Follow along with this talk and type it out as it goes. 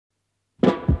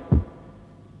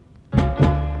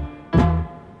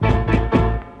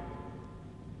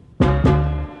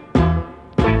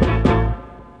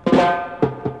Why?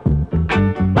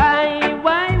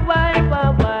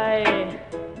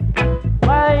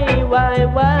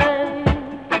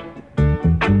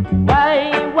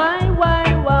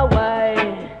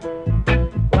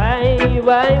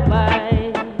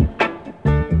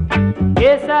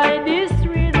 Yes, I this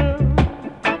riddle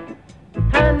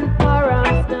and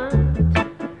perhaps not.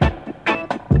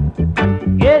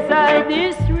 Yes, I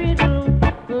this riddle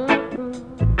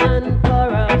and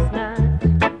perhaps not.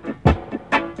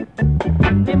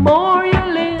 The more you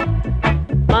live,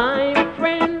 my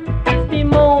friend, is the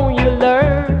more you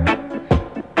learn.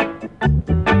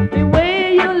 The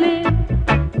way you live,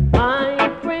 my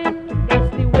friend, that's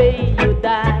the way you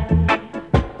die.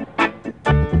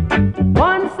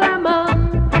 Once a man,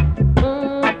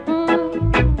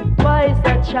 twice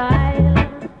a child.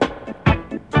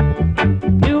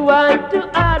 Do unto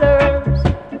others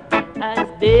as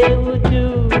they would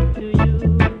do to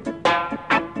you.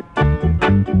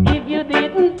 If you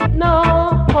didn't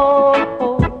know,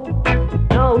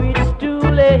 now it's too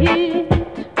late.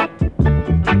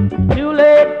 Too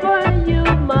late for you,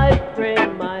 my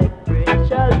friend,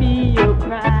 shall be your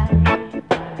cry.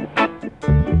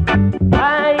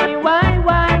 Why?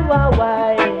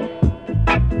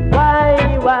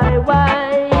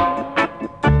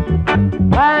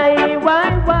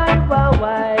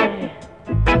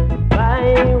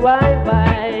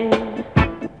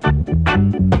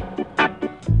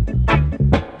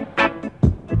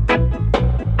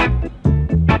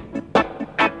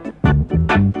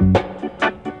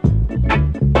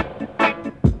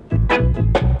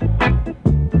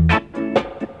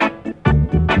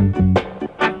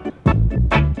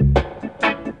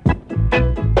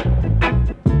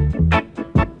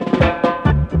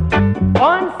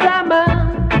 Once a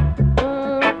man,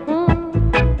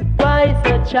 twice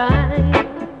a child.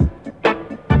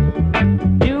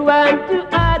 Do unto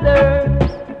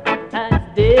others as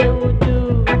they would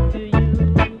do to you.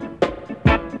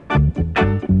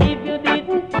 If you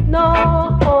didn't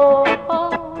know,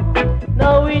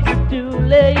 now it's too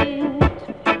late.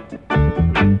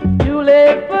 Too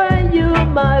late for you,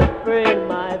 my friend,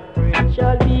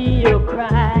 shall be your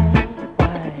cry.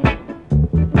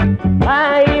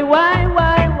 Why?